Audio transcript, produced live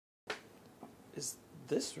Is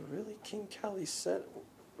this really King Cali set?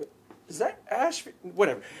 Is that Ash?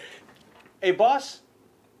 Whatever. Hey, boss.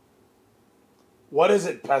 What is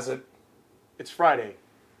it, peasant? It's Friday.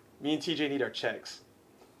 Me and TJ need our checks.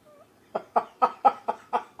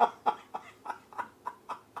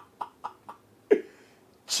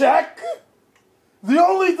 Check? The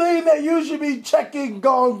only thing that you should be checking,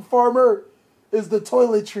 Gong Farmer, is the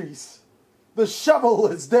toiletries. The shovel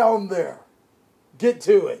is down there. Get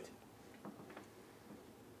to it.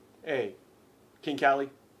 Hey, King Cali.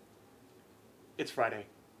 It's Friday.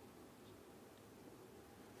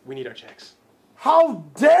 We need our checks. How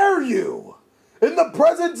dare you, in the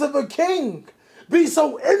presence of a king, be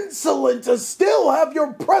so insolent to still have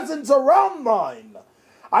your presence around mine?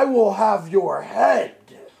 I will have your head.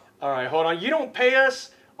 All right, hold on. You don't pay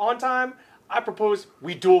us on time. I propose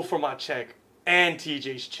we duel for my check and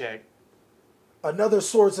TJ's check. Another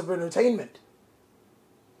source of entertainment.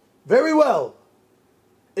 Very well.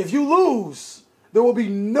 If you lose, there will be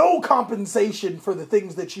no compensation for the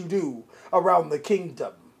things that you do around the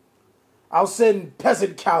kingdom. I'll send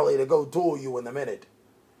Peasant Cali to go duel you in a minute.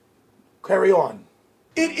 Carry on.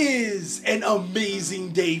 It is an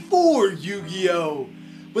amazing day for Yu-Gi-Oh!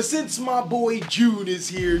 But since my boy June is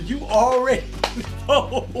here, you already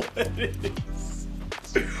know what it is.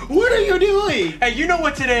 What are you doing? Hey, you know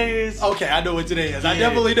what today is? Okay, I know what today is. I Yeah.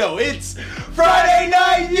 definitely know. It's Friday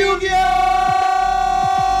Night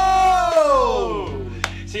Yu-Gi-Oh!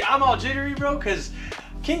 See, I'm all jittery, bro, because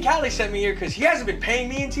King Cali sent me here because he hasn't been paying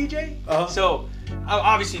me and TJ. So,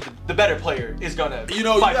 obviously, the better player is going to You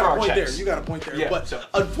know, you fight for got a our point checks. there. You got a point there. Yeah, but so-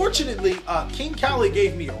 unfortunately, King Cali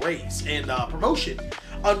gave me a raise and promotion.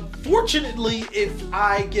 Unfortunately, if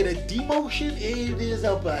I get a demotion, it is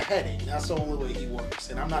a beheading. That's the only way he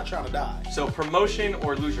works, and I'm not trying to die. So, promotion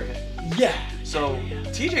or lose your head. Yeah. So,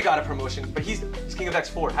 TJ got a promotion, but he's King of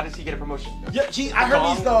X4. How does he get a promotion? Yeah, I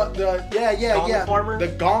heard he's the Gong farmer? The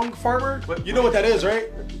Gong Farmer. What- You know what that is,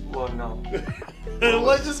 right? Well, no.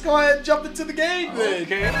 Let's just go ahead and jump into the game then.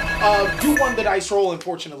 Okay. You won the dice roll,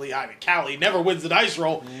 unfortunately. I mean, Cali never wins the dice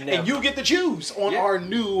roll. Never. And you get to choose on Yeah. our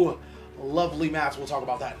new lovely maps. We'll talk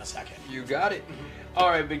about that in a second. You got it. All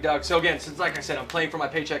right, big dog. So again, since like I said, I'm playing for my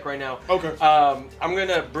paycheck right now. Okay. I'm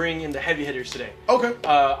gonna bring in the heavy hitters today. Okay.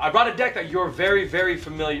 I brought a deck that you're very, very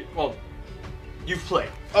familiar. Well, you've played.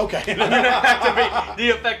 Okay. I'm gonna activate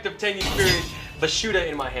the effect of Tenyi Spirit Bashuda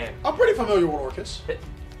in my hand. I'm pretty familiar with Orcus.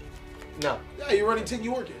 No. Yeah, you're running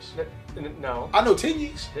Tenyi Orcus. No. I know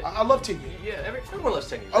Tenyis. I love Tenyi. Yeah, everyone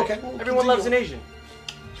loves Tenyi. Okay, well, everyone continue loves an Asian.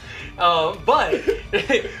 But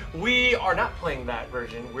we are not playing that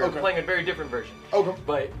version. We're Okay. playing a very different version. Okay.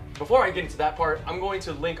 But before I get into that part, I'm going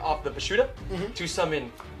to link off the Bashuda to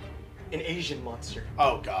summon an Asian monster.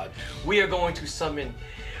 Oh, God. We are going to summon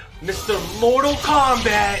Mr. Mortal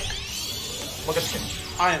Kombat. Look at this.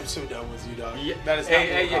 I am so done with you, dog. Yeah. That is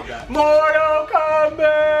not Mortal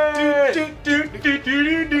Kombat.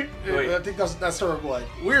 Wait. I think that's her blood.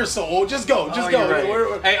 We're so old. Just go. Just go. Right.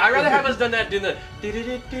 We're- Hey, I'd rather have us done that doing the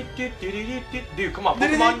come on,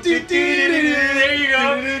 Pokemon. There you go.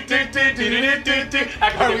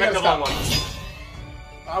 Activate the long one.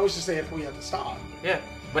 I was just saying if we had to stop. Yeah,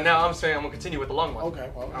 but now I'm saying I'm gonna continue with the long one. Okay.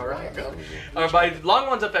 Well, All right. good. By long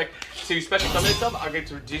one's effect, to special summon itself, I get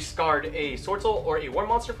to discard a Swordsoul or a War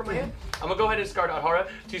Monster from my hand. I'm gonna go ahead and discard Adhara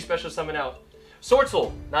to special summon out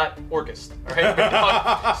Swordsoul, not Orcus. All right,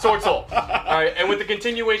 Swordsoul. All right, and with the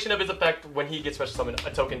continuation of his effect, when he gets special summoned,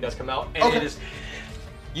 a token does come out, and it is.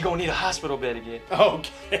 You're gonna need a hospital bed again.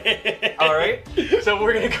 Okay. All right. So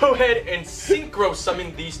we're gonna go ahead and synchro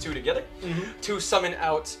summon these two together to summon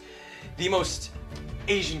out the most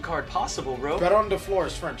Asian card possible, bro. Bet on the floor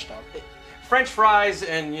is French, dog. French fries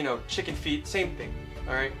and chicken feet, same thing.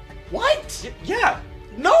 All right. What? Yeah.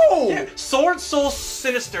 No. Yeah. Swordsoul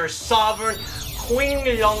Sinister Sovereign Queen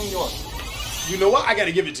Young Yuan. You know what? I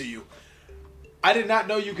gotta give it to you. I did not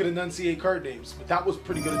know you could enunciate card names, but that was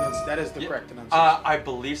pretty good enunciation. That is the correct enunciation. I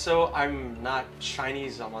believe so. I'm not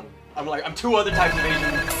Chinese. I'm two other types of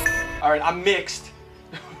Asian. All right. I'm mixed.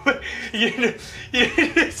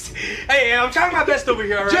 Hey, I'm trying my best over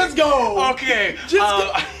here. All right? Just go. Okay. Just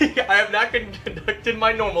go. I have not conducted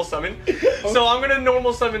my normal summon, so I'm gonna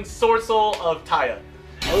normal summon Swordsoul of Taya.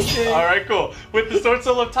 Okay. All right, cool. With the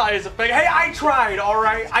Swordsoul of Taya's effect. Hey, I tried. All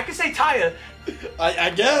right. I can say Taya.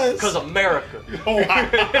 I guess. Because America. Oh, wow.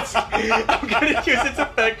 I'm gonna use its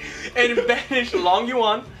effect and banish Long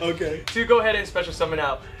Yuan. Okay. To go ahead and special summon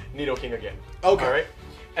out Nidoking again. Okay. All right.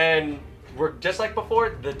 And we're just like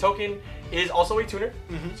before. The token is also a tuner,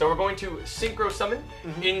 so we're going to synchro summon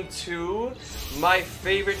into my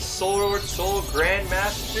favorite Swordsoul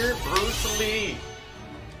Grandmaster Bruce Lee.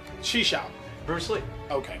 Shisha. Bruce Lee.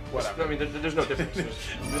 Okay, whatever. I mean, there's no difference.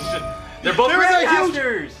 They're both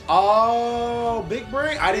grandmasters. Oh, big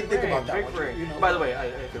brain. I didn't think about that Big one. brain. You know. By the way,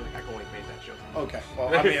 I feel like I can only make that joke. Okay.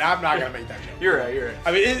 Well, I mean, I'm not gonna make that joke. You're right. You're right.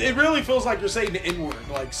 I mean, it really feels like you're saying the N-word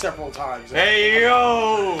like several times. Hey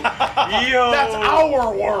yo, yo. That's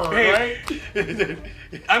our word, Hey. right?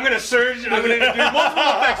 I'm gonna surge. I'm gonna do multiple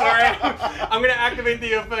effects. All right. I'm gonna activate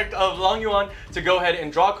the effect of Long Yuan to go ahead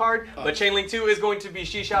and draw a card. But Chain Link 2 is going to be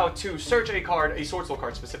Xishao to search a card, a Swordsoul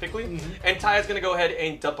card specifically, and Tai is gonna go ahead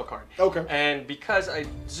and dump a card. Okay. And because I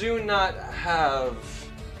do not have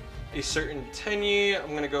a certain Tenyi,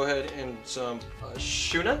 I'm gonna go ahead and jump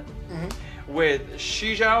Shuna. With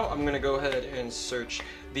Xishao, I'm gonna go ahead and search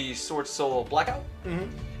the Swordsoul Blackout.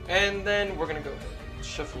 And then we're gonna go ahead and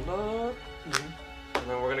shuffle up. And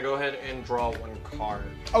then we're gonna go ahead and draw one card.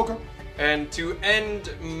 Okay. And to end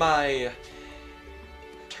my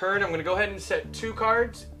turn, I'm gonna go ahead and set 2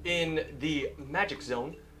 cards in the Magic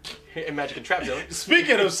Zone, in Magic and Trap Zone.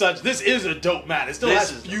 Speaking of such, this is a dope mat. It still This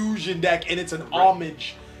has is fusion deck, and it's an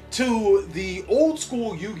homage to the old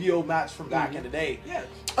school Yu-Gi-Oh mats from back in the day. Yeah.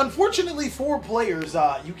 Unfortunately for players,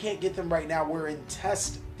 you can't get them right now. We're in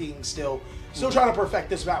testing still. Still trying to perfect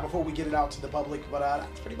this map before we get it out to the public, but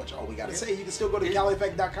that's pretty much all we gotta say. You can still go to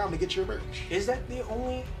TheCaliEffect.com to get your merch. Is that the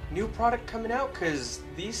only new product coming out? Cause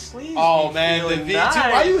these sleeves. Oh be man, the feeling V2. nice.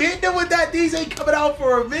 Why you hitting them with that? These ain't coming out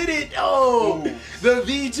for a minute. Oh, the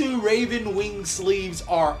V2 Raven Wing sleeves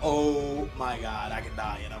are, oh my god, I can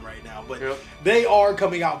die in them right now. But they are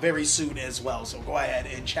coming out very soon as well. So go ahead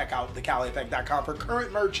and check out TheCaliEffect.com for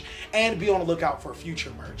current merch and be on the lookout for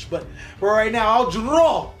future merch. But for right now, I'll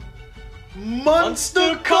draw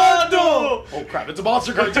Monster Condo! Oh crap, it's a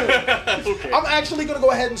monster card too. Okay. I'm actually going to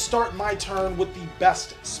go ahead and start my turn with the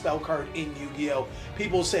best spell card in Yu-Gi-Oh!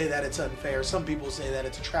 People say that it's unfair. Some people say that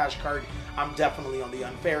it's a trash card. I'm definitely on the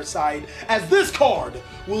unfair side, as this card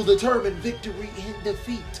will determine victory and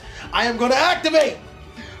defeat. I am going to activate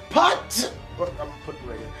Pot... I'm going to put it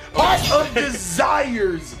right here. Pot of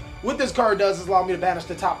Desires. What this card does is allow me to banish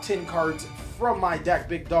the top 10 cards from my deck,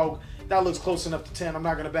 big dog. That looks close enough to 10. I'm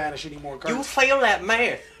not going to banish any more cards. You fail at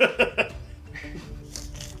math.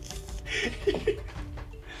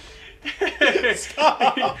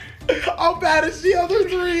 Stop. I'll banish the other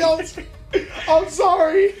 3. I'm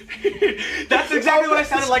sorry. That's exactly what I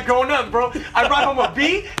sounded like growing up, bro. I brought home a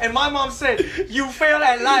B, and my mom said, "You failed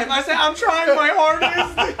at life." I said, "I'm trying my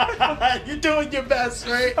hardest." You're doing your best,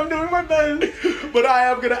 right? I'm doing my best. But I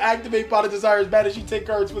am going to activate Pot of Desires, banish you 10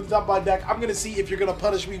 cards from the top of my deck. I'm going to see if you're going to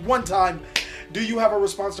punish me one time. Do you have a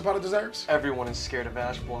response to Pot of Desires? Everyone is scared of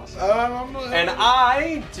Ash Blossom. And And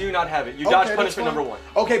I do not have it. You dodged punishment number 1.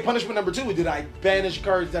 Okay, punishment number 2. Did I banish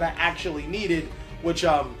cards that I actually needed? Which,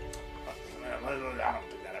 I don't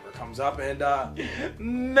think that ever comes up. And,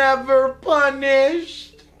 never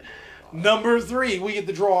punished. Number 3, we get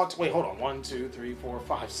to draw. Wait, hold on. 1, 2, 3, 4,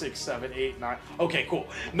 5, 6, 7, 8, 9. Okay, cool.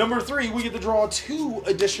 Number 3, we get to draw 2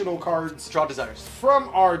 additional cards. Draw Desires. From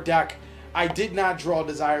our deck. I did not draw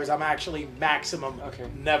Desires. I'm actually maximum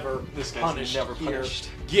never punished. Never here. punished.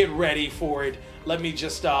 Get ready for it. Let me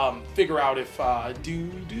just figure out if Okay,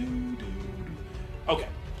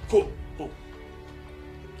 cool. Oh,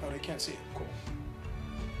 they can't see it. Cool.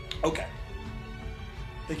 Okay.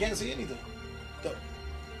 They can't see anything.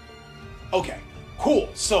 Okay, cool.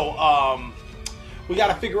 So we got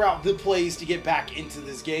to figure out the plays to get back into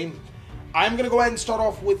this game. I'm going to go ahead and start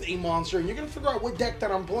off with a monster, and you're going to figure out what deck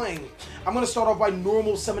that I'm playing. I'm going to start off by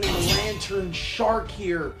normal summoning a Lantern Shark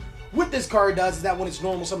here. What this card does is that when it's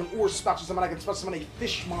normal summon or special summon, I can special summon a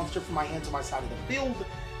fish monster from my hand to my side of the field.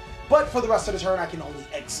 But for the rest of the turn, I can only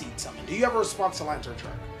exceed summon. Do you have a response to Lantern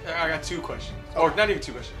Shark? I got 2 questions. Or not even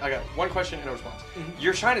 2 questions. I got 1 question and a response.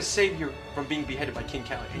 You're trying to save you from being beheaded by King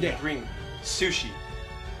Kali, and you bring sushi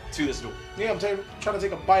to this duel. Yeah, I'm trying to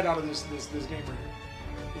take a bite out of this game for you.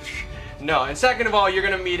 No, and second of all, you're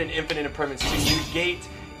going to meet an infinite impermanence to negate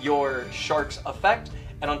your Shark's effect.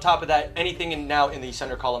 And on top of that, anything now in the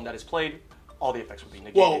center column that is played, all the effects will be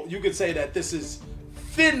negated. Well, you could say that this is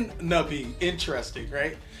Fin-nubby interesting,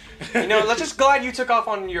 right? You know, let's just glad you took off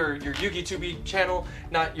on your Yugi 2B channel,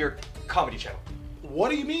 not your comedy channel.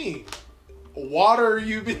 What do you mean? Water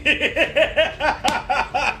you be?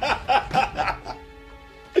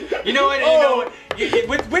 You know what? You know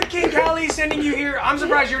what? With King Kali sending you here, I'm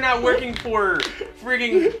surprised you're not working for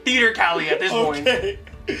frigging Theater Kali at this point.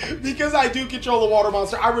 Because I do control the water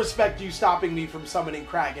monster, I respect you stopping me from summoning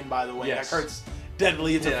Kragen, by the way. Yes. That hurts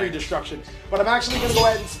deadly. It's a free destruction. But I'm actually going to go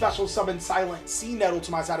ahead and special summon Silent Sea Nettle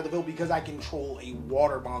to my side of the field because I control a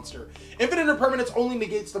water monster. Infinite Impermanence only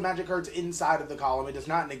negates the magic cards inside of the column. It does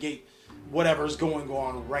not negate whatever's going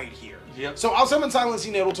on right here. Yep. So I'll summon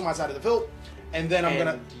Silencing Needle to my side of the field, and then I'm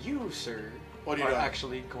gonna. You, sir, What are you are doing?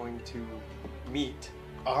 actually going to meet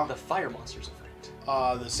the Fire Monsters effect.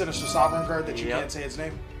 The Sinister Sovereign card that you Yep. can't say its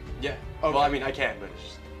name. Yeah. Okay. Well, I mean, I can, but it's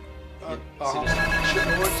just.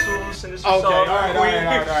 Sinister Okay, Sovereign. all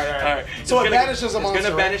right. So it banishes a monster, It's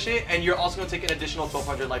gonna right? banish it, and you're also gonna take an additional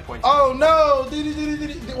 1,200 life points. Oh no!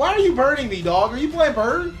 Why are you burning me, dog? Are you playing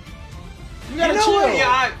bird? You gotta chill. What?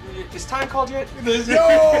 Yeah, is time called yet?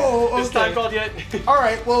 No! Is time Okay. called yet?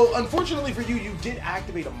 Alright, well, unfortunately for you, you did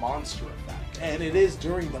activate a monster effect. And it is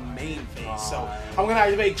during the main phase. So I'm gonna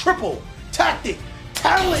activate triple tactic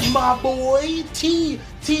talent, my boy.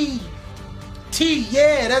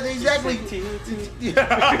 Yeah, that's exactly.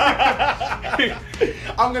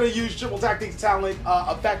 I'm gonna use triple tactics talent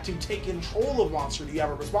effect to take control of monster. Do you have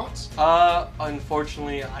a response?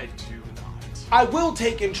 Unfortunately, I do not. I will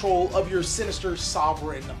take control of your Sinister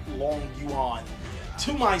Sovereign Long Yuan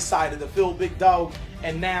to my side of the field, big dog.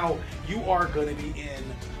 And now you are gonna be in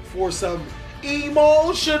for some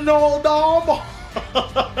emotional dom.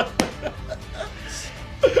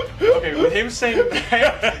 Okay, with him saying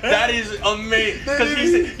that is amazing. Because he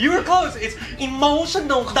said, you were close. It's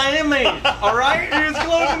emotional damage. All right? It's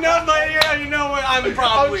close enough, but yeah, you know what? I'm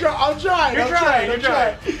probably. I'm trying. You're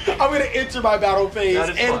trying. I'm going to enter my battle phase, That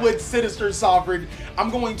is and fine. with Sinister Sovereign,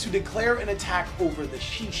 I'm going to declare an attack over the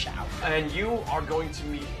Shishao. And you are going to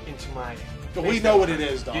meet into my. We know what it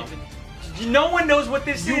is, dog. No one knows what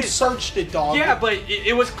this You is. searched it, dog. Yeah, but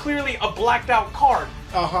it was clearly a blacked out card.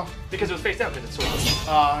 Uh-huh. Because it was face down, because it's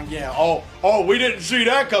Swordsoul. Yeah. Oh, we didn't see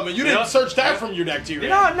that coming. You didn't Yep. search that Yep. from your deck, T-Rex.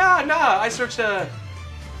 Nah. I searched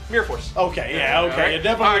Mirror Force. Okay, yeah, okay. Alright. Yeah,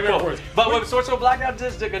 definitely Alright, Mirror cool. Force. But what Swordsoul Blackout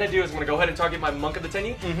is going to do is I'm going to go ahead and target my Monk of the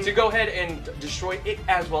Tenyi to go ahead and destroy it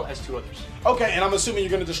as well as two others. Okay, and I'm assuming you're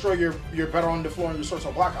going to destroy your Better on the Floor and your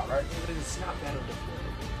Swordsoul Blackout, right? But it's not bad on the floor.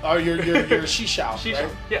 Oh, your Shishao, Shishao,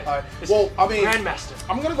 right? yeah. Alright. It's Well, I mean, Grandmaster.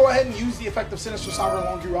 I'm going to go ahead and use the effect of Sinister Sovereign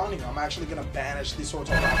Long Yuan here. I'm actually going to banish the Swordsoul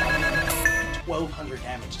Blackout. 1,200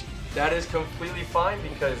 damage to you. That is completely fine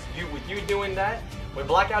because with you doing that, when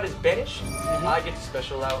Blackout is banished, I get to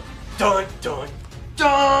special out. Dun dun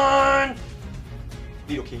dun.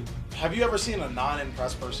 Needle King. Have you ever seen a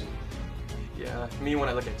non-impressed person? Yeah, me when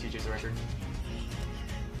I look at TJ's record.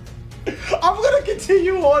 I'm going to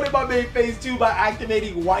continue on in my main phase 2 by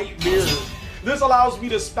activating White Mirror. This allows me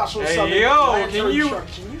to special summon. Hey yo, Lantern Shark.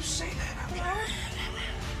 can you say that out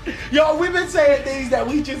loud? Yo, we've been saying things that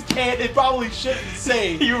we just can't and probably shouldn't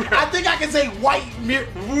say. You're right. I think I can say White Mirror.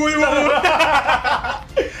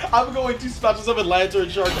 I'm going to special summon Lantern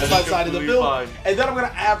Shark to my side of the completely build, fine. and then I'm going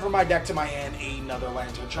to add from my deck to my hand another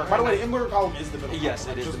Lantern Shark. By the way, the inverter column is the middle. Yes,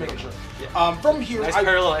 column, it is Just the making middle. sure. Yeah. From here, Nice I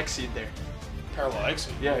parallel exceed there. parallel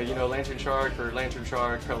exit. Yeah, you know, Lantern Shark for Lantern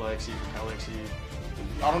Shark, parallel exceed for parallel exceed.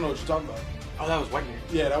 I don't know what you're talking about. Oh, that was White Mirror.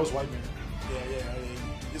 Yeah, that was White Mirror. Yeah. I mean,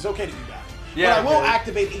 it's okay to do that. Yeah, but I will okay.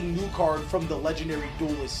 activate a new card from the legendary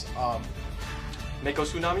duelist. Neko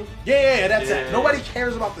Tsunami? Yeah, that's it. Yeah. Nobody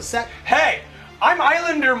cares about the set. Hey! I'm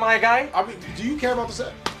Islander, my guy! I mean, do you care about the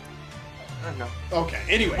set? No. Okay,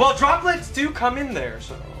 anyway. Well, droplets do come in there,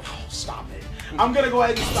 so. Oh, stop it. I'm gonna go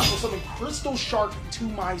ahead and special summon Crystal Shark to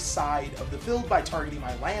my side of the field by targeting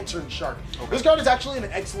my Lantern Shark. Okay. This card is actually an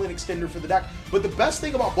excellent extender for the deck, but the best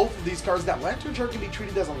thing about both of these cards is that Lantern Shark can be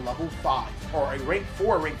treated as a level 5 or a rank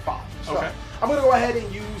 4 or rank 5. So Okay. I'm gonna go ahead and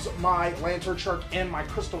use my Lantern Shark and my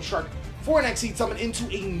Crystal Shark for an Exceed Summon into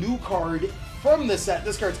a new card from the set.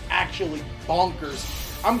 This card's actually bonkers.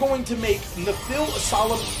 I'm going to make Nephil a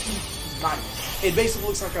Solemn Knight. It basically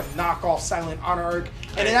looks like a knockoff Silent Honor Arc,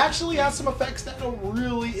 and it actually has some effects that'll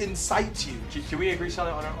really incite you. Can we agree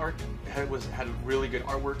Silent Honor Arc had really good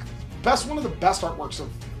artwork? One of the best artworks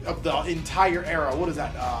of the entire era. What is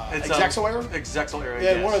that? It's, Exexo era? Exexo era,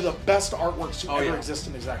 Yeah, yes. one of the best artworks to Oh, ever yeah. exist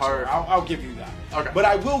in Exexo. Hard. I'll give you that. Okay. But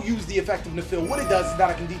I will use the effect of Nephil. What it does is that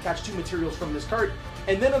I can detach 2 materials from this card,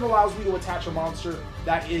 and then it allows me to attach a monster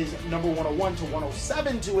that is number 101 to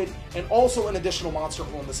 107 to it, and also an additional monster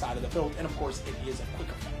on the side of the field. And of course, it is a quick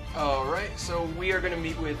effect. Alright, so we are going to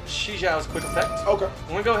meet with Shijiao's quick effect. Okay. I'm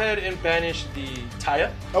going to go ahead and banish the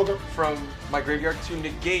Taya Okay. from my graveyard to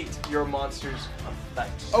negate your monster's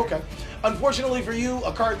effects. Okay. Unfortunately for you,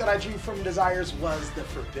 a card that I drew from Desires was the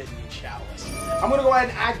Forbidden Chalice. I'm going to go ahead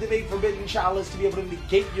and activate Forbidden Chalice to be able to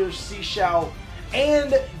negate your Seashell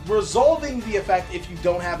and resolving the effect if you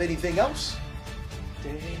don't have anything else.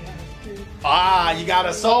 Ah, you got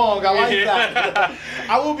a song. I like that.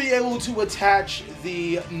 I will be able to attach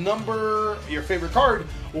your favorite card,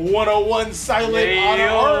 101 Silent Honor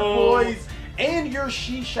Arc, boys, and your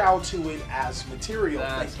Shishao to it as material.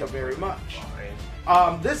 Thank you very much. Fine.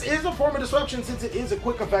 This is a form of disruption since it is a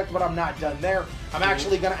quick effect, but I'm not done there. I'm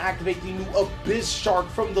actually going to activate the new Abyss Shark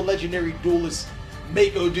from the legendary duelist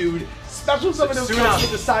Mako Dude. Special summon him to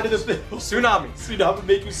the side of the field. Tsunami. Tsunami,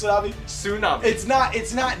 Mako Tsunami. Tsunami.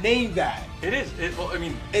 It's not named that. It is. Well, I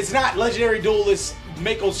mean, it's not legendary duelist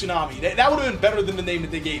Mako Tsunami. That would have been better than the name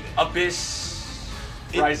that they gave it. Abyss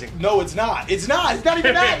Rising. No, it's not. It's not. It's not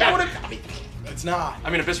even that. That would have. I mean, it's not. I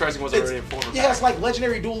mean, Abyss Rising was already a form of. Yeah, it's like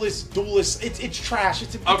legendary duelist. It's trash.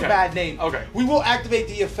 It's a bad name. Okay. We will activate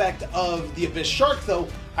the effect of the Abyss Shark though.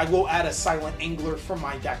 I will add a Silent Angler from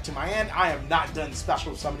my deck to my hand. I am not done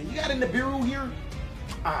special summoning. You got a Nibiru here?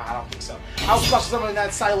 I don't think so. I'll special summon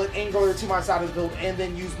that Silent Angler to my side of the field and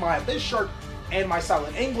then use my Abyss Shark and my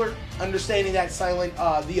Silent Angler, understanding that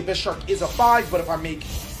the Abyss Shark is a 5, but if I make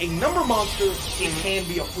a number monster, it can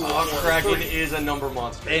be a 4. Kragen is a number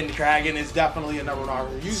monster. And Kragen is definitely a number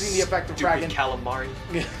monster. Using the effect of Kragen, calamari.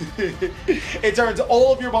 It turns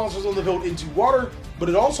all of your monsters on the field into water, but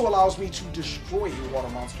it also allows me to destroy your water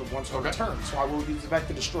monster once per turn. So I will use the effect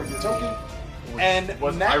to destroy your token. And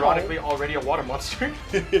was now, ironically already a water monster.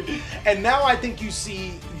 And now I think you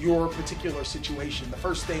see your particular situation. The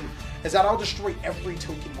first thing is that I'll destroy every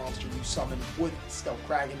token monster you summon with Stealth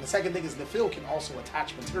Kragen. The second thing is the field can also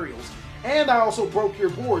attach materials. And I also broke your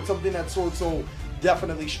board, something that Swordsoul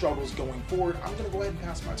definitely struggles going forward. I'm going to go ahead and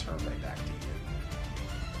pass my turn right back to you.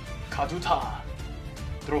 Kaduta.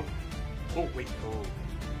 Throw. Oh, wait. Oh.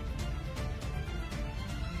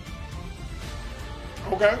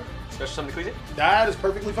 Okay. Special summon the Ecclesia? That is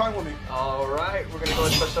perfectly fine with me. Alright, we're going to go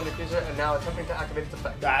and special summon the Ecclesia and now attempting to activate its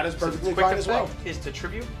effect. That is perfectly quick fine as well. Is to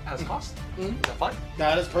tribute as cost. Is that fine?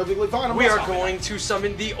 That is perfectly fine. We are going to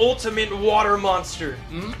summon the ultimate water monster.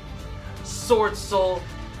 Swordsoul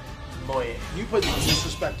Moye. You put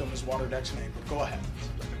disrespect on this water deck's name, but go ahead.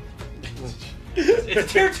 It's a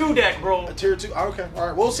tier 2 deck, bro. A tier 2? Okay,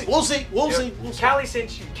 alright, we'll see. We'll see. Callie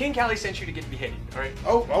sent you, King Callie sent you to get beheaded, alright?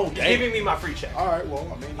 Oh, He's damn. giving me my free check. Alright, well,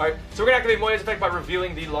 I mean. Alright, so we're gonna activate Moya's effect by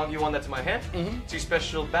revealing the long yuan that's in my hand. To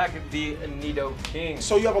special back the Nido King.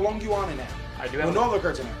 So you have a long yuan in there? I do have no other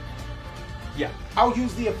cards in there? Yeah. I'll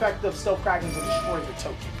use the effect of Stealth Kragen to destroy the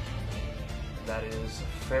token. That is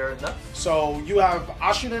fair enough. So you have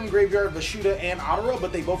Ashina in graveyard, Vashuda, and Adara,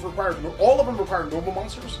 but they both require, all of them require normal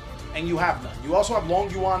monsters, and you have none. You also have Long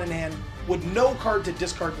Yuan in hand with no card to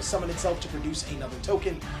discard to summon itself to produce another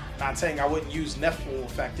token. Not saying I wouldn't use Neffel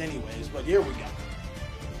effect anyways, but here we go.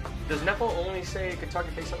 Does Neffel only say it can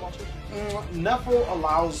target face-up monsters? Neffel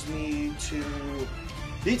allows me to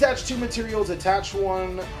detach 2 materials, attach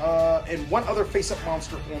 1, and 1 other face-up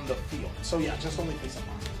monster on the field. So yeah, just only face-up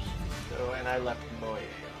monsters. So, and I left Moye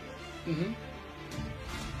on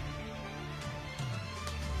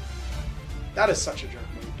That is such a jerk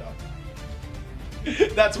move, dog.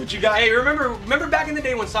 That's what you got. Hey, remember back in the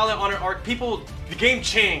day when Silent Honor Arc, the game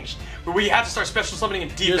changed, where we had to start special summoning in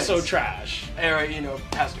defense. You're so trash. Alright,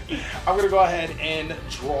 pass me. I'm gonna go ahead and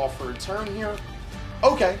draw for a turn here.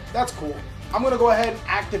 Okay, that's cool. I'm gonna go ahead and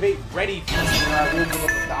activate Ready Feast, where I will give up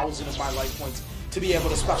 1,000 of my life points to be able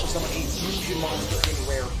to special summon a fusion monster in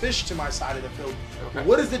rare fish to my side of the field. Okay.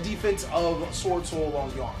 What is the defense of Swordsoul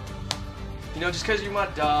Long Yuan? Just because you're my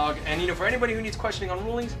dog, and for anybody who needs questioning on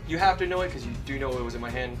rulings, you have to know it because you do know it was in my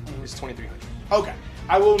hand. It's 2,300. Okay.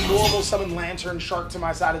 I will normal summon Lantern Shark to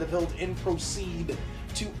my side of the field and proceed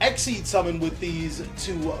to Exceed summon with these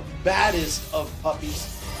 2 baddest of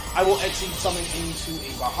puppies. I will Exceed summon into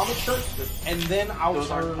a Bahamut Shark, and then I'll Those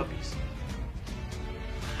turn... aren't puppies.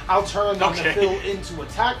 I'll turn on the field into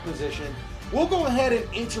attack position. We'll go ahead and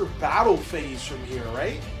enter battle phase from here,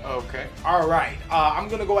 right? Okay. Alright. I'm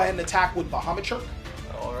going to go ahead and attack with Bahamut Shark.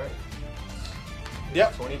 Alright.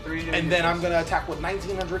 Yep. 23. And then I'm going to attack with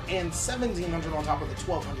 1,900 and 1,700 on top of the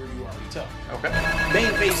 1,200 you already took. Okay.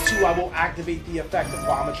 Main phase 2, I will activate the effect of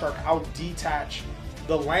Bahamut Shark. I'll detach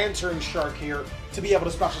the Lantern Shark here to be able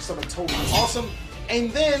to special summon Totally Awesome.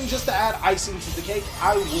 And then, just to add icing to the cake,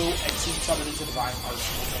 I will Exceed summon into Divine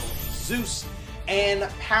Arsenal Zeus and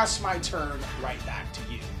pass my turn right back to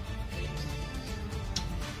you.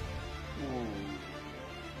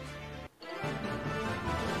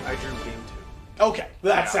 I drew game 2. Okay,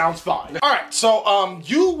 that sounds fine. All right, so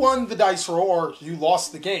you won the dice roll, or you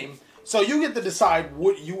lost the game. So you get to decide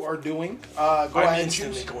what you are doing. Go ahead and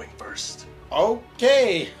choose. Going first.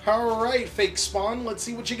 Okay, all right, Fake Spawn. Let's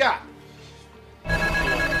see what you got.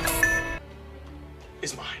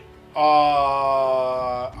 Is mine.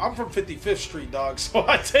 I'm from 55th Street, dog, so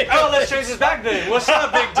I take... Oh, let's trace this back then. What's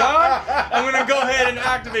up, big dog? I'm going to go ahead and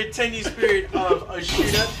activate Tenyi Spirit of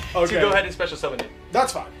Ashina to go ahead and special summon it.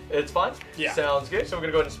 That's fine. It's fine? Yeah. Sounds good. So we're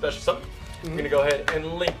going to go ahead and special summon. We're gonna go ahead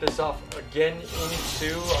and link this off again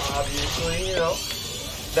into, obviously, you know,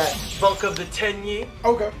 that bulk of the Tenyi.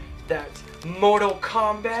 Okay. That Mortal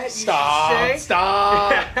Kombat. Stop.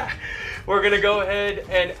 Stop. We're gonna go ahead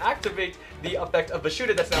and activate the effect of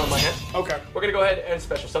Vashuna that's now in my hand. Okay. We're gonna go ahead and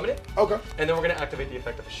special summon it. Okay. And then we're gonna activate the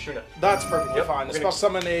effect of Vashuna. That's perfectly Yep. fine. Special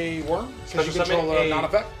summon a worm? Because you Special control summon a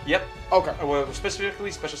non-effect? Yep. Okay. Well, specifically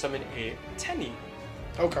special summon a Tenyi.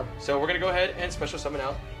 Okay. So we're gonna go ahead and special summon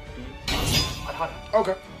out the Adhara.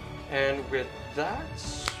 Okay. And with that,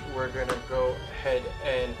 we're gonna go ahead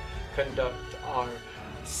and conduct our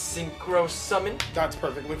Synchro Summon. That's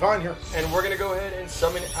perfectly fine here. And we're gonna go ahead and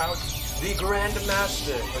summon out the Grand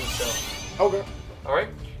Master himself. Okay. Alright,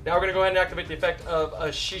 now we're gonna go ahead and activate the effect of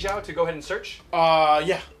Yugioh to go ahead and search.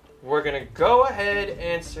 Yeah. We're gonna go ahead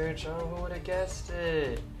and search. Oh, who would have guessed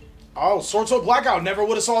it? Oh, Swordsoul Blackout. Never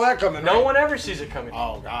would have saw that coming, No right? one ever sees it coming.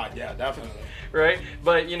 Oh, God. Yeah, definitely. Right?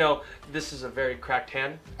 But, you know, this is a very cracked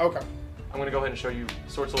hand. Okay. I'm gonna go ahead and show you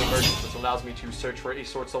Swordsoul Emergence, which allows me to search for a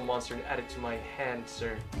Swordsoul monster and add it to my hand,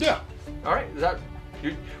 sir. Yeah. Alright, is that...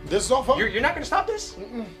 This is all fun. You're not gonna stop this?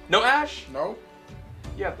 Mm-mm. No Ash? No.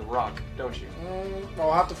 You have the rock, don't you?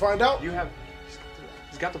 I'll have to find out. You have...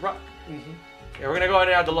 He's got the rock. Mm-hmm. Yeah, we're gonna go ahead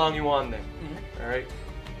and add the Long Yuan then. Mm-hmm. Alright.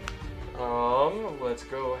 Let's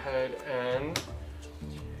go ahead and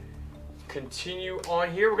continue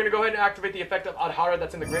on here. We're gonna go ahead and activate the effect of Adhara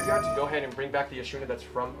that's in the graveyard to go ahead and bring back the Ashuna that's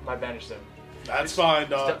from my banish zone. That's fine,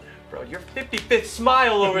 dog. Bro, your 55th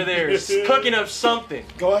smile over there is cooking up something.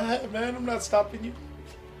 Go ahead, man. I'm not stopping you.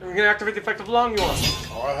 We're gonna activate the effect of Long Yuan.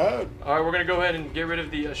 Go ahead. Alright, we're gonna go ahead and get rid of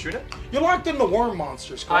the Ashuna. You're locked in the worm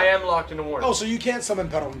monsters, correct? I am locked in the war. Oh, so you can't summon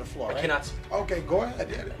Pedal on the floor, right? I cannot Okay, go ahead.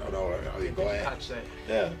 Yeah, no, go ahead. touch that.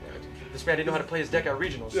 Yeah. This man didn't know how to play his deck at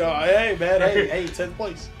regionals. Hey, man. Hey, 10th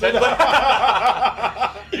place.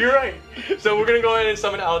 You're right. So we're gonna go ahead and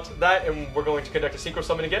summon out that, and we're going to conduct a synchro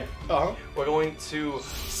summon again. Uh-huh. We're going to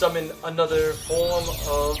summon another form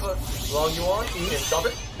of Long Yuan and stop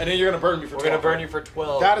it. And then you're going to burn me for 12. We're gonna burn you for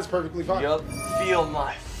 12. That is perfectly fine. Yup. Feel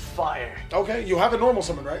my fire. Okay, you have a normal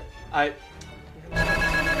summon, right?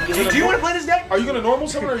 Do you want to play this deck? Are you going to normal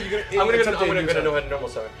summon or are you going to... I'm gonna go ahead and normal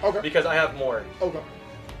summon. Okay. Because I have more. Okay.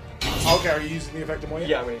 Okay, are you using the effect of Moya?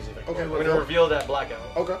 Yeah, I'm gonna use it. Okay, we're gonna reveal that blackout.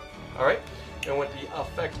 Okay. Alright. And with the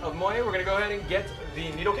effect of Moya, we're gonna go ahead and get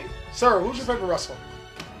the Needle King. Sir, who's your favorite wrestler?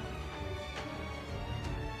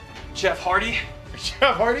 Jeff Hardy.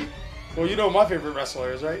 Jeff Hardy? Well, you know who my favorite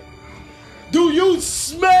wrestler is, right? Do you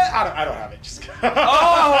smell? I don't have it. Just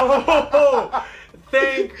Oh!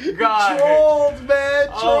 Thank God. Trolled, man.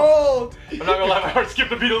 Trolled. I'm not gonna lie, my heart skipped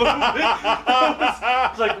a beat a little bit.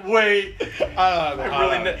 It's like, wait.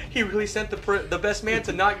 He really sent the best man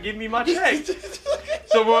to not give me my check.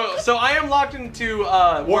 So I am locked into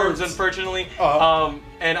words, unfortunately.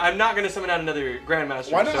 And I'm not gonna summon out another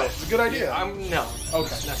Grandmaster. Why not? It's a good idea. No.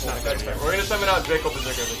 Okay. That's not a good idea. We're gonna summon out Draco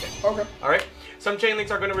Berserker again. Okay. Alright. Some chain links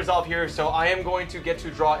are going to resolve here, so I am going to get to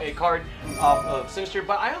draw a card off of Sinister,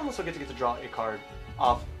 but I also get to draw a card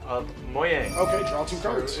off of Moye. Okay, draw two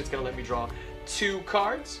cards. So it's going to let me draw 2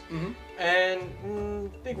 cards, and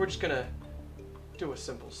I think we're just going to do a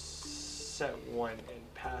simple set 1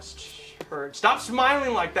 and pass turn. Stop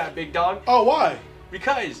smiling like that, big dog. Oh, why?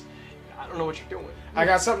 Because I don't know what you're doing. I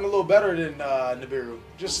got something a little better than Nibiru,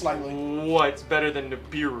 just slightly. What's better than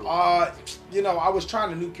Nibiru? You know, I was trying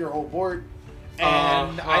to nuke your whole board.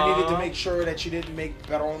 And I needed to make sure that you didn't make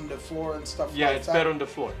bet on the floor and stuff like that. Yeah, it's bet on the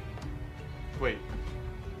floor. Wait.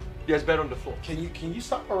 Yeah, it's bet on the floor. Can you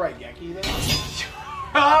stop a right Geki then?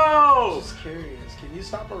 Oh! Just curious. Can you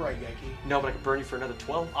stop a right Geki? No, but I can burn you for another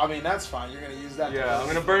 12. I mean, that's fine. You're going to use that. Yeah, I'm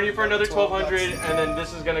going to burn you for another 1200, and then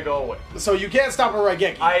this is going to go away. So you can't stop a right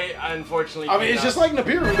Geki? I unfortunately I mean, it's just like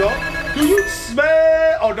Nibiru, though. Do you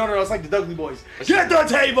smell? Oh, no, it's like the Dudley Boys. Get the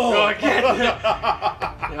table! No, I can't.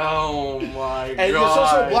 Oh, my God. And your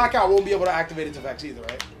Swordsoul Blackout won't be able to activate its effects either,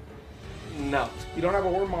 right? No. You don't have a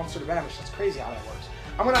worm monster to banish. That's crazy how that works.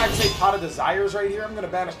 I'm going to activate Pot of Desires right here. I'm going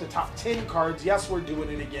to banish the top 10 cards. Yes, we're doing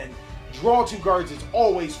it again. Draw 2 cards is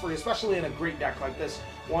always free, especially in a great deck like this.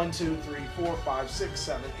 1, 2, 3, 4, 5, 6,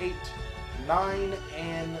 7, 8, 9,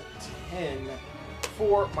 and 10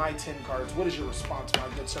 for my 10 cards. What is your response, my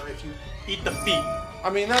good sir? If you eat the feet. I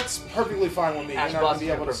mean, that's perfectly fine with me. Ash You're not going to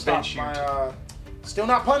be able to stop you. my... Still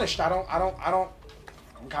not punished.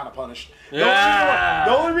 I'm kind of punished. Yeah.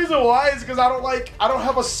 The only reason why is because I don't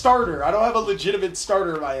have a starter. I don't have a legitimate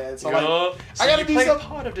starter in my head. So I gotta do something.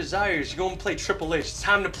 Pot of Desires. You're gonna play Triple H. It's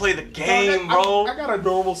time to play the game, bro. I got a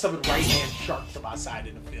normal 7 right-hand shark to my side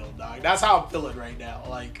in the field, dog. That's how I'm feeling right now.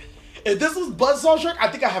 Like, if this was Buzzsaw Shark, I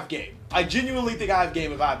think I have game. I genuinely think I have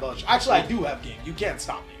game if I have Buzzsaw. Actually, I do have game. You can't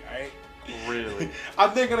stop me, alright? Really?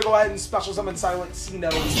 I'm then going to go ahead and special summon Silent Sea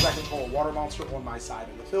Nettle because I control a water monster on my side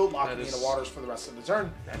of the field, locking me in the waters for the rest of the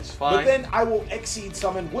turn. That is fine. But then I will Exceed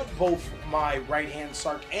Summon with both my Right Hand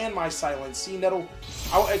Sark and my Silent Sea Nettle.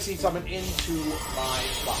 I will Exceed Summon into my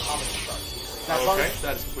Bahamut Shark. That's okay, fine.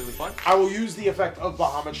 that is completely fine. I will use the effect of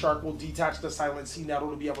Bahamut Shark. We'll detach the Silent Sea Nettle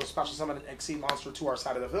to be able to special summon an Exceed monster to our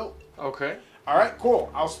side of the field. Okay. Alright,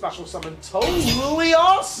 cool. I'll special summon Totally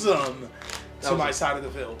Awesome to my side of the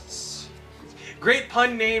field. Great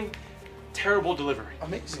pun name, terrible delivery.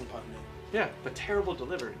 Amazing pun name. Yeah, but terrible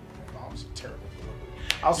delivery. Oh, it was a terrible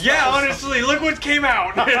delivery. Yeah, honestly, look what came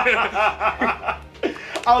out.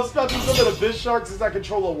 I'll special summon Abyss Shark since I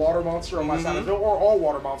control a water monster on my side of the field, or all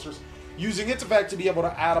water monsters, using its effect to be able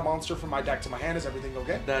to add a monster from my deck to my hand. Is everything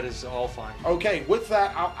okay? That is all fine. Okay, with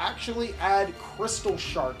that, I'll actually add Crystal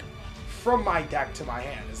Shark from my deck to my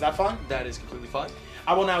hand. Is that fine? That is completely fine.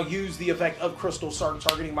 I will now use the effect of Crystal Shark,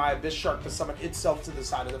 targeting my Abyss Shark to summon itself to the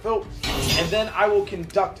side of the field. And then I will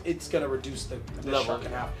conduct, it's going to reduce the Abyss Shark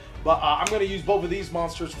in half. But I'm going to use both of these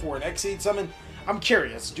monsters for an Exceed Summon. I'm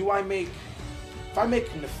curious, do I make, if I make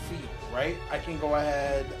Nafeel, right? I can go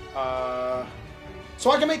ahead,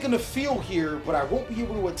 so I can make a Nafeel here, but I won't be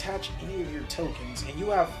able to attach any of your tokens. And you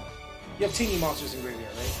have teeny monsters in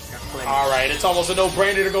graveyard, right? Alright, it's almost a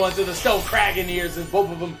no-brainer to go into the Stealth Kragen here, since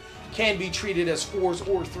both of them can be treated as 4s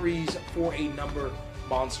or 3s for a number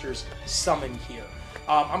monsters summoned here.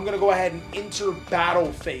 I'm going to go ahead and enter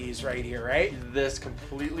battle phase right here, right? This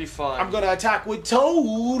completely fine. I'm going to attack with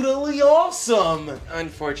Totally Awesome.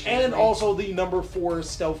 Unfortunately. And also the number 4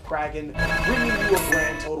 Stealth Kragen, bringing you a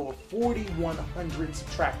grand total of 4,100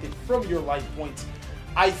 subtracted from your life points.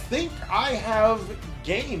 I think I have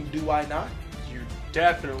game, do I not? You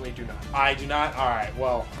definitely do not. I do not? Alright,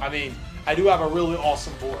 well, I mean, I do have a really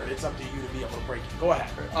awesome board. It's up to you to be able to break it. Go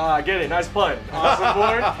ahead. I get it. Nice pun. Awesome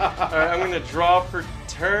board. Alright, I'm going to draw for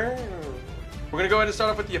turn. We're going to go ahead and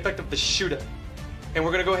start off with the effect of the shooter. And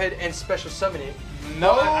we're going to go ahead and special summon it.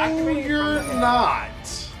 No, you're not.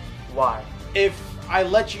 Why? If I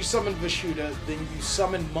let you summon Vishuda, then you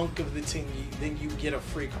summon Monk of the Tingy, then you get a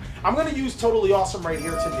free card. I'm going to use Totally Awesome right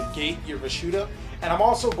here to negate your Vishuda, and I'm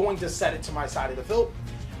also going to set it to my side of the field.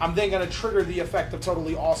 I'm then going to trigger the effect of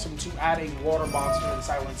Totally Awesome to add a water monster and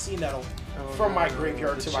Silent Sea Nettle from my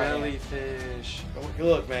graveyard to my hand. Jellyfish.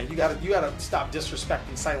 Look, man, you gotta stop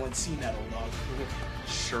disrespecting Silent Sea Nettle, dog.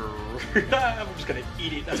 Sure. I'm just gonna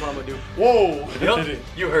eat it. That's what I'm gonna do. Whoa! Yep,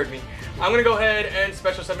 you heard me. I'm gonna go ahead and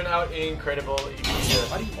special summon out Incredible Ecclesia.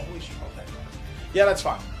 Why do you always show that? Yeah, that's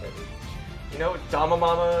fine. You know, Dama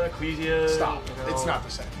Mama, Ecclesia. Stop. You know. It's not the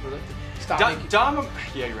same. Stop. Dama.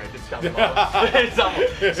 Yeah, you're right. It's Dama Mama. It's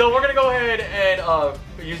Dama. So we're gonna go ahead and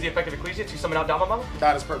use the effect of Ecclesia to summon out Dama Mama.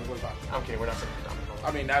 That is perfectly fine. Okay, we're not summoning Dama Mama.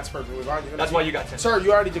 I mean, that's perfectly fine. That's why you got 10. Sir,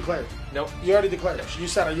 you already declared. Nope. You already declared. You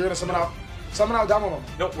said it. You're gonna summon out Dama Mama.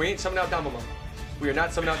 Nope, we ain't summoning out Dama Mama. We are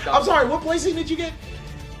not summoning out Dama. I'm sorry. What placing did you get?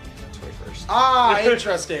 21st. Ah,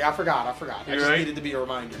 interesting. I forgot. I just right? needed to be a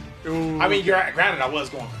reminder. Ooh. I mean, granted, I was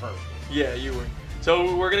going for first. Yeah, you were.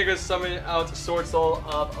 So we're gonna go summon out Swordsoul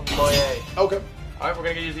of Moye. Okay. Alright, we're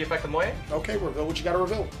gonna use the effect of Moye. Okay, reveal what you gotta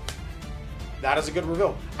reveal. That is a good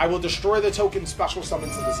reveal. I will destroy the token special summon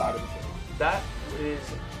to the side of the field. That is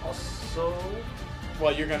also...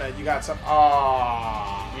 Well, you got some...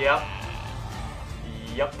 Ah. Yep.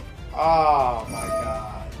 Yep. Oh my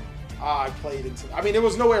god. Ah, I played into... I mean, there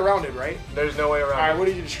was no way around it, right? There's no way around Alright, it. what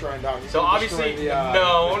are you destroying, dog? So obviously,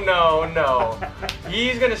 no.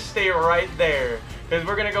 He's gonna stay right there. Because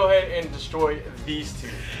we're gonna go ahead and destroy these two,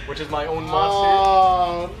 which is my own monster.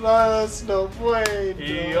 Oh, that's no way.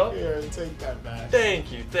 Yep. Here, take that back. Thank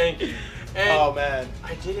you. And oh man.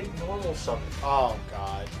 I didn't normal summon. Oh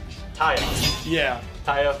god. Taya. Yeah.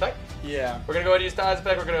 Taya effect. Yeah. We're gonna go ahead and use Taya's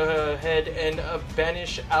effect. We're gonna go ahead and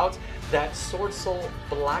banish out that Swordsoul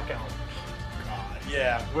Blackout. God.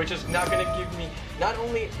 Yeah. Which is not gonna give me not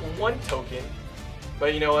only one token,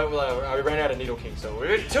 but you know what? Well, I ran out of Needle King, so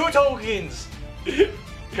we're 2 tokens.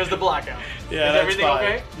 Because the blackout. Yeah, is everything fine.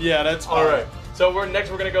 okay? Yeah, that's fine. Alright. So we're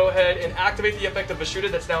gonna go ahead and activate the effect of Vishuda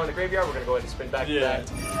that's now in the graveyard. We're gonna go ahead and spin back that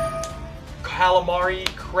Calamari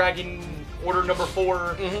Kragen order number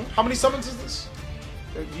 4. How many summons is this?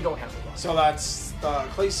 You don't have the So that's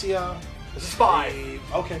Glacia. This is 5.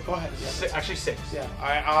 Okay, go ahead. Yeah, Actually 6.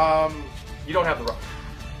 Yeah. You don't have the rock.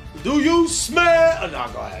 Do you smell? Oh, no,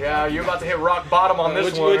 go ahead. Yeah, you're about to hit rock bottom on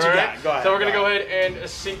this one. What you right? got? Go ahead. So we're gonna go ahead and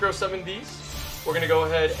synchro summon these. We're gonna go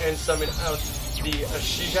ahead and summon out the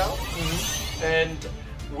yugioh, and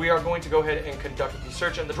we are going to go ahead and conduct the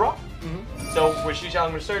search and the draw. So with yugioh, I'm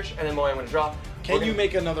gonna search, and then Moe, I'm gonna draw. Can you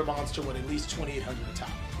make another monster with at least 2,800 attack?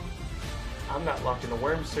 I'm not locked into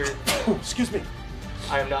worms, sir. Excuse me.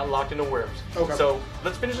 I am not locked into worms. Okay. So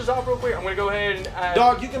let's finish this off real quick. I'm gonna go ahead and add...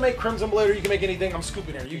 Dog, you can make Crimson Blade or you can make anything. I'm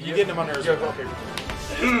scooping here. You're getting them on nerves. Okay.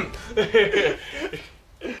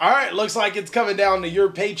 All right, looks like it's coming down to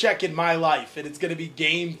your paycheck in my life, and it's going to be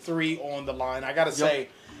game 3 on the line. I got to say,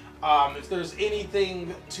 if there's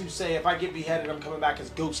anything to say, if I get beheaded, I'm coming back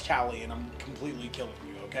as Ghost Callie, and I'm completely killing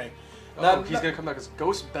you, okay? Oh, he's going to come back as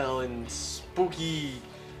Ghost Bell and Spooky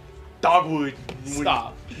Dogwood.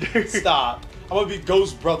 Stop. Stop. I'm going to be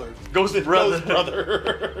Ghost Brother. Ghost Brother. Ghost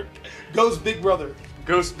Brother. Ghost Big Brother.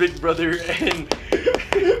 Ghost Big Brother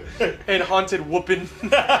and Haunted Whoopin'.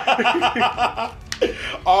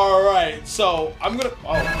 All right, so I'm gonna.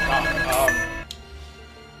 Oh God.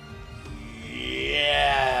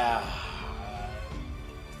 Yeah.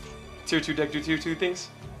 Tier 2 deck do tier 2 things.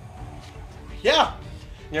 Yeah.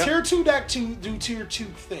 Yeah. Tier 2 deck to do tier 2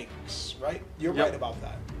 things, right? You're Yep. right about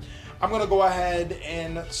that. I'm gonna go ahead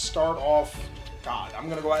and start off. God, I'm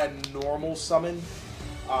gonna go ahead and normal summon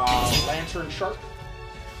Lantern Shark.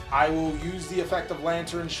 I will use the effect of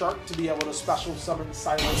Lantern Shark to be able to special summon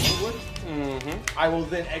Silent Angler. I will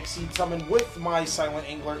then Exceed Summon with my Silent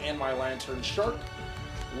Angler and my Lantern Shark.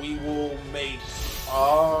 We will make,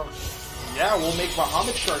 we'll make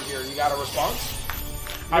Bahamut Shark here. You got a response?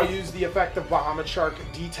 I use the effect of Bahamut Shark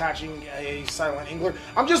detaching a Silent Angler.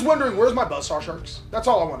 I'm just wondering, where's my Buzzsaw Sharks? That's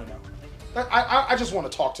all I want to know. I just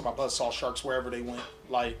want to talk to my Buzzsaw Sharks wherever they went.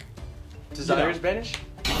 Like, Desires banish?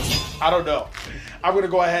 I don't know. I'm going to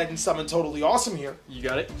go ahead and summon Totally Awesome here. You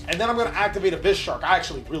got it. And then I'm going to activate Abyss Shark. I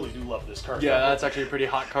actually really do love this card. Yeah, that's actually a pretty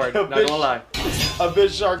hot card. Not gonna lie.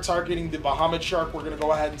 Abyss Shark targeting the Bahamut Shark. We're going to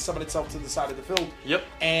go ahead and summon itself to the side of the field. Yep.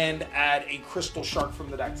 And add a Crystal Shark from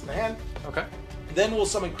the deck to the hand. Okay. Then we'll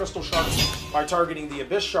summon Crystal Shark by targeting the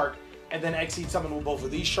Abyss Shark. And then Exceed Summon with both of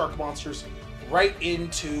these Shark monsters right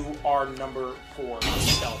into our number 4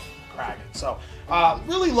 Stealth Kragen. So,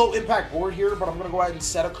 really low impact board here, but I'm going to go ahead and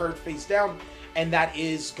set a card face down. And that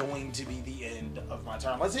is going to be the end of my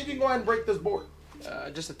turn. Let's see if you can go ahead and break this board.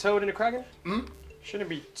 Just a Toad and a Kragen? Mm-hmm. Shouldn't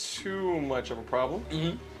be too much of a problem.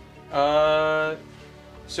 Mm-hmm.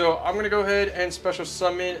 So I'm going to go ahead and special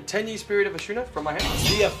summon Tenyi Spirit of Ashuna from my hand.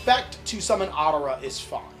 The effect to summon Adara is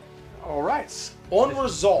fine. Alright. On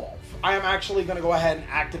Resolve, I am actually going to go ahead and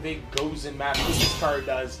activate Gozen Match. What this card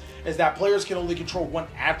does is that players can only control one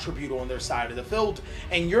attribute on their side of the field,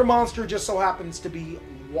 and your monster just so happens to be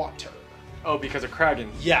water. Oh, because of Kragen.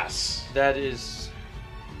 Yes. That is...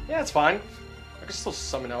 Yeah, it's fine. I can still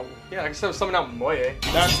summon out... Yeah, I can still summon out Moye.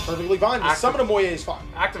 That's perfectly fine. The summon of Moye is fine.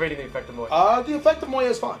 Activating the effect of Moye. The effect of Moye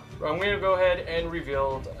is fine. I'm going to go ahead and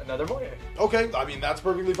reveal another Moye. Okay, I mean, that's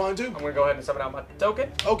perfectly fine too. I'm going to go ahead and summon out my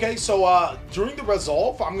token. Okay, so during the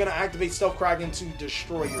Resolve, I'm going to activate Stealth Kragen to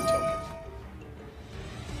destroy your token.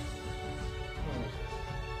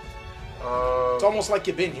 It's almost like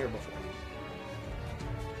you've been here before.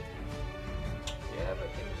 Yeah, but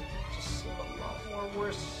things just seem a lot more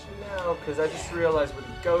worse now, because I just realized with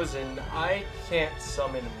Gozen, I can't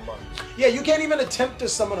summon monsters. Yeah, you can't even attempt to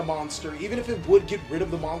summon a monster, even if it would get rid of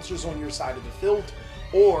the monsters on your side of the field,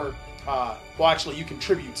 or, well, actually, you can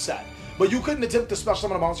tribute set. But you couldn't attempt to special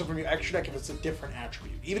summon a monster from your extra deck if it's a different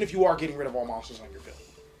attribute, even if you are getting rid of all monsters on your field.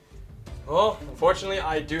 Well, unfortunately,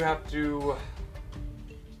 I do have to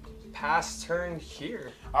pass turn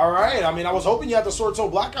here. Alright, I mean, I was hoping you had the Swordsoul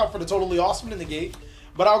Blackout for the Totally Awesome in the gate,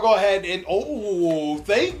 but I'll go ahead and, oh,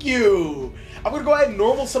 thank you! I'm going to go ahead and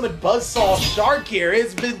normal summon Buzzsaw Shark here.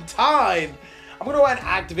 It's been time! I'm going to go ahead and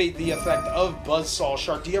activate the effect of Buzzsaw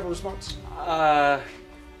Shark. Do you have a response?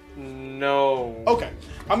 No. Okay.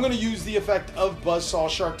 I'm going to use the effect of Buzzsaw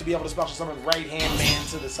Shark to be able to special summon Right-Hand Man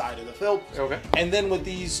to the side of the field. Okay. And then with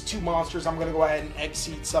these two monsters, I'm going to go ahead and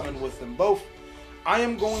Exceed Summon with them both. I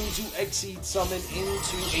am going to Exceed Summon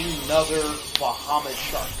into another Bahamut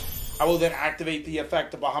Shark. I will then activate the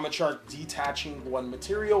effect of Bahamut Shark detaching one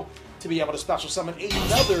material to be able to special summon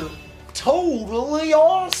another Totally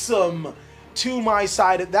Awesome to my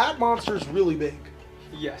side. That monster is really big.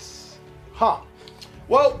 Yes. Huh.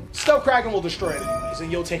 Well, Stealth Kragen will destroy it anyways,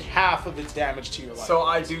 and you'll take half of its damage to your life. So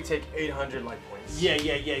I do take 800 life points. Yeah.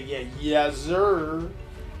 Yes, sir.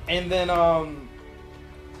 And then,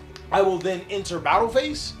 I will then enter Battle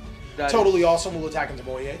Phase. Totally Awesome will attack into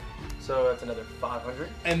Moye. So that's another 500.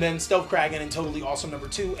 And then Stealth Kragen and Totally Awesome number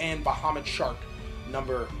 2 and Bahamut Shark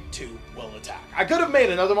number 2 will attack. I could have made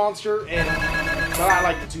another monster, but I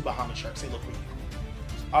like the two Bahamut Sharks. They look weak.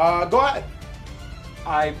 Go ahead.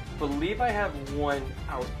 I believe I have one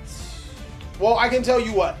out. Well, I can tell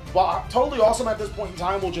you what. Totally Awesome at this point in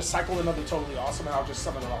time will just cycle another Totally Awesome, and I'll just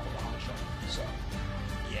summon it off of Bahamut Shark. So,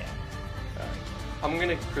 yeah. I'm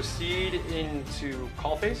gonna proceed into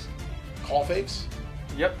call phase. Call phase?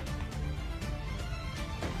 Yep.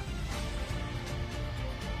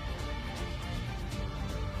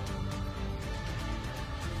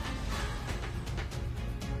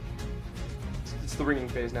 It's the ringing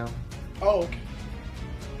phase now. Oh, okay.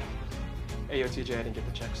 Ayo, TJ, I didn't get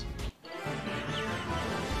the checks.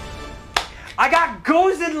 I got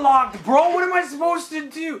Gozen locked, bro. What am I supposed to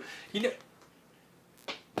do? You know,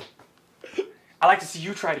 I like to see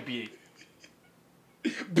you try to beat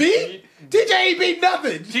it. Beat? TJ ain't beat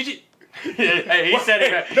nothing. TJ. Hey, he said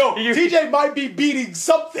it. No, TJ might be beating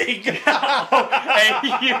something. Hey,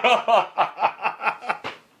 yo.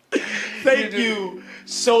 Thank you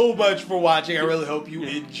so much for watching. I really hope you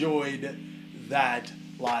enjoyed that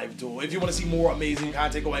live duel. If you want to see more amazing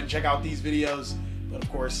content, go ahead and check out these videos. But of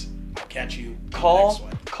course, I'll catch you in the next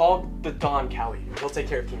one. Call the Don Cali. He'll take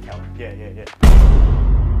care of Team Cali. Yeah.